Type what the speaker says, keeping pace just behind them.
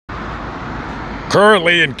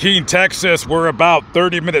Currently in Keene, Texas, we're about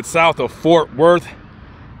 30 minutes south of Fort Worth.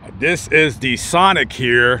 This is the Sonic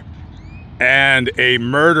here, and a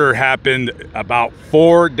murder happened about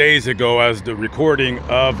 4 days ago as the recording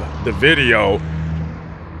of the video.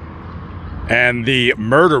 And the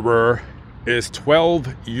murderer is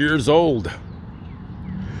 12 years old.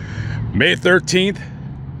 May 13th,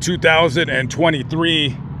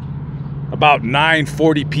 2023, about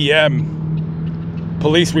 9:40 p.m.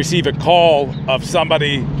 Police receive a call of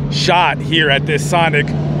somebody shot here at this Sonic.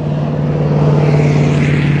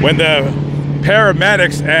 When the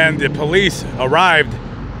paramedics and the police arrived,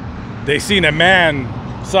 they seen a man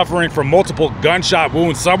suffering from multiple gunshot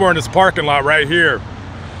wounds somewhere in this parking lot right here.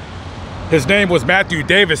 His name was Matthew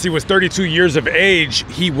Davis. He was 32 years of age.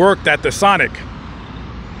 He worked at the Sonic.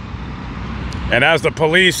 And as the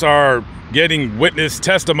police are getting witness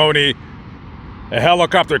testimony, a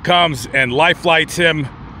helicopter comes and life flights him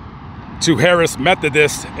to Harris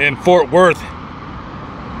Methodist in Fort Worth,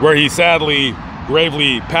 where he sadly,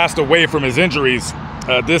 gravely passed away from his injuries.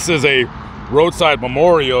 This is a roadside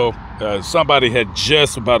memorial. Somebody had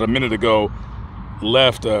just about a minute ago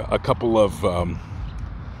left a couple of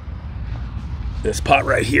this pot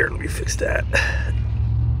right here. Let me fix that.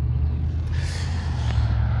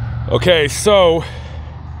 Okay, so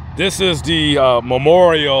this is the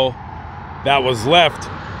memorial that was left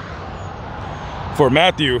for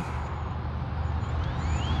Matthew.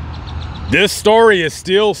 This story is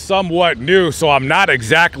still somewhat new, so I'm not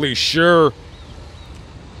exactly sure.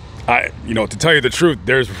 To tell you the truth,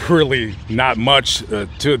 there's really not much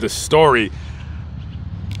to the story.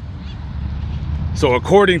 So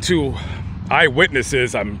according to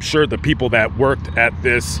eyewitnesses, I'm sure the people that worked at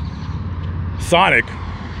this Sonic,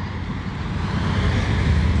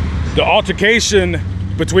 the altercation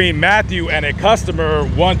between Matthew and a customer,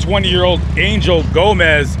 20-year-old Angel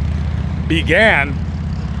Gomez, began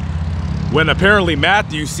when apparently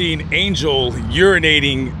Matthew seen Angel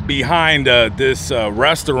urinating behind this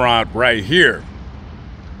restaurant right here.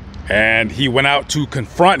 And he went out to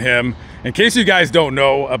confront him. In case you guys don't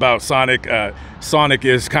know about Sonic, Sonic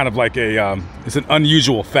is kind of like it's an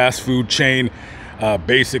unusual fast food chain.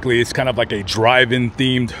 Basically, it's kind of like a drive-in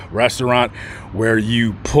themed restaurant where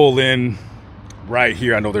you pull in right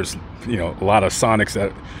here. I know there's a lot of Sonics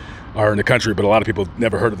that are in the country, but a lot of people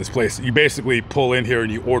never heard of this place. You basically pull in here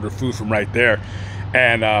and you order food from right there.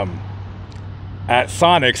 And at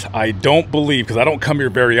Sonic's, I don't believe, because I don't come here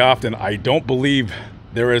very often, I don't believe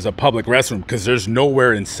there is a public restroom, because there's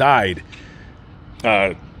nowhere inside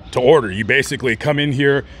to order. You basically come in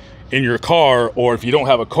here in your car, or if you don't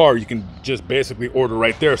have a car, you can just basically order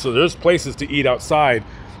right there. So there's places to eat outside,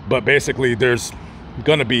 but basically there's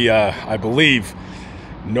gonna be I believe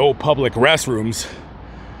no public restrooms.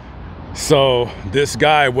 So this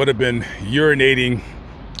guy would have been urinating,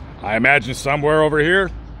 I imagine, somewhere over here,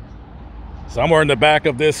 somewhere in the back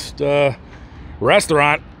of this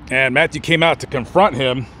restaurant, and Matthew came out to confront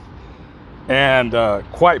him, and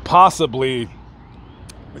quite possibly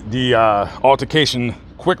the altercation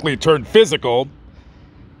quickly turned physical.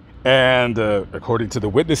 And according to the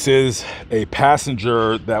witnesses, a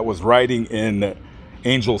passenger that was riding in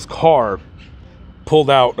Angel's car pulled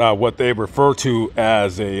out what they refer to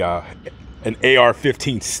as an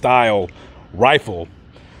AR-15 style rifle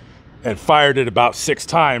and fired it about 6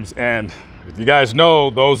 times. And if you guys know,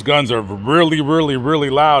 those guns are really, really, really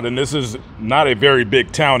loud, and this is not a very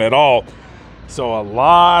big town at all. So a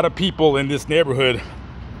lot of people in this neighborhood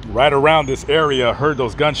right around this area heard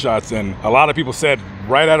those gunshots, and a lot of people said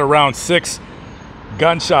right at around 6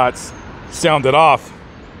 gunshots sounded off.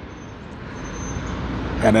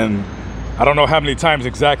 And then I don't know how many times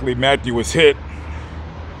exactly Matthew was hit.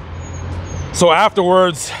 So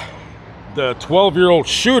afterwards, the 12-year-old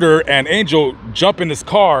shooter and Angel jump in his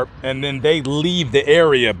car, and then they leave the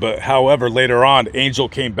area. But however, later on, Angel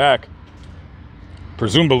came back,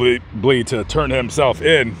 presumably to turn himself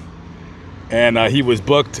in. And he was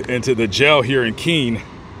booked into the jail here in Keene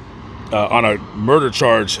on a murder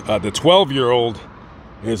charge. The 12-year-old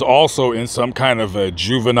is also in some kind of a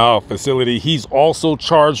juvenile facility. He's also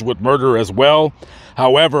charged with murder as well.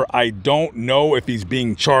 However, I don't know if he's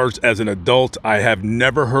being charged as an adult. I have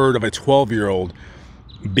never heard of a 12-year-old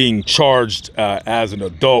being charged as an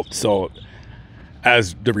adult. So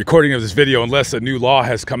as the recording of this video, unless a new law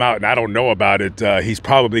has come out and I don't know about it, he's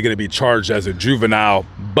probably going to be charged as a juvenile.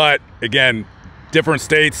 But again, different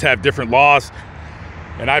states have different laws,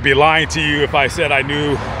 and I'd be lying to you if I said I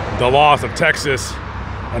knew the laws of Texas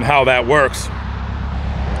and how that works.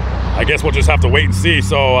 I guess we'll just have to wait and see.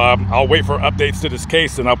 So I'll wait for updates to this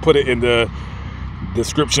case, and I'll put it in the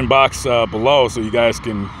description box below so you guys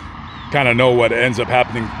can kind of know what ends up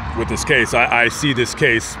happening with this case. I see this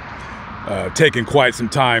case taking quite some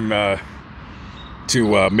time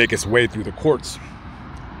to make its way through the courts.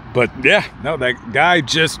 But yeah, no, that guy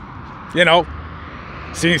just, you know,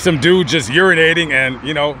 seeing some dude just urinating, and,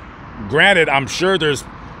 you know, granted, I'm sure there's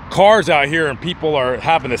cars out here and people are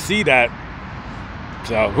having to see that.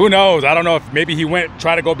 So who knows? I don't know if maybe he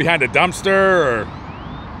tried to go behind a dumpster, or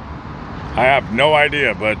I have no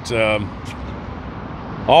idea. But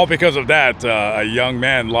all because of that, a young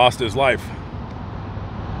man lost his life.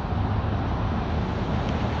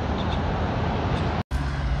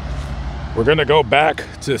 We're gonna go back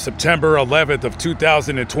to September 11th of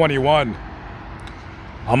 2021.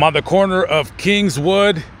 I'm on the corner of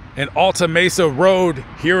Kingswood and Alta Mesa Road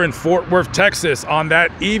here in Fort Worth, Texas. On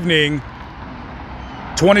that evening,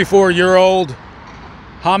 24-year-old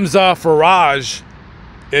Hamza Faraj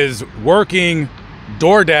is working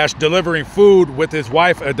DoorDash, delivering food with his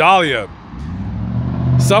wife Adalia.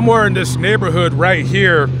 Somewhere in this neighborhood right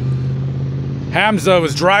here, Hamza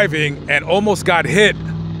was driving and almost got hit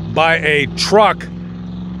by a truck,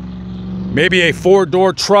 maybe a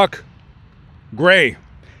 4-door truck, gray.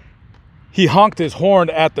 He honked his horn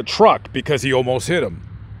at the truck because he almost hit him.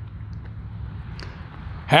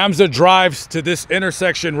 Hamza drives to this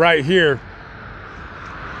intersection right here.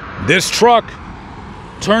 This truck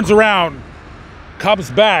turns around,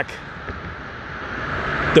 comes back.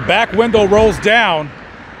 The back window rolls down.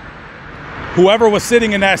 Whoever was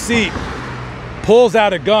sitting in that seat pulls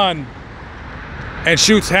out a gun and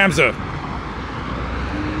shoots Hamza.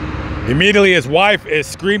 Immediately, his wife is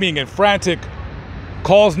screaming and frantic,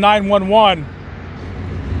 calls 911.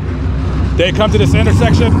 They come to this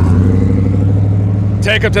intersection,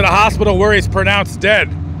 take him to the hospital where he's pronounced dead.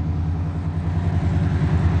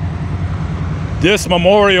 This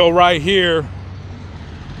memorial right here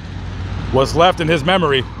was left in his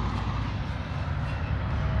memory.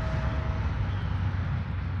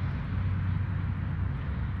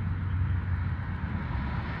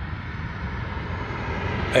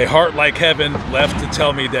 A heart like heaven left to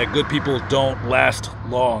tell me that good people don't last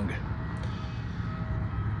long.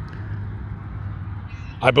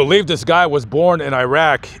 I believe this guy was born in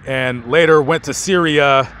Iraq and later went to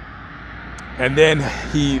Syria, and then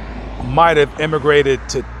he might have immigrated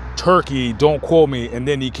to Turkey, don't quote me, and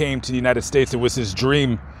then he came to the United States. It was his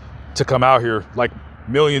dream to come out here, like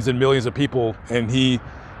millions and millions of people, and he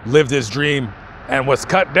lived his dream and was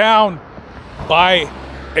cut down by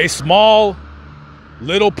a small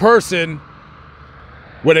little person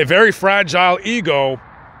with a very fragile ego.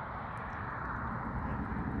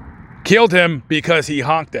 Killed him because he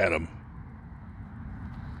honked at him.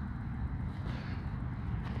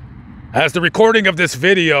 As the recording of this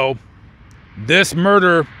video, this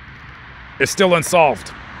murder is still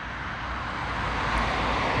unsolved.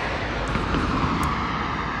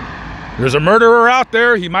 There's a murderer out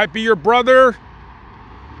there. He might be your brother.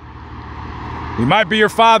 He might be your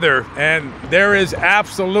father, and there is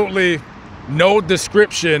absolutely no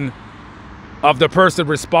description of the person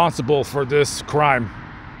responsible for this crime.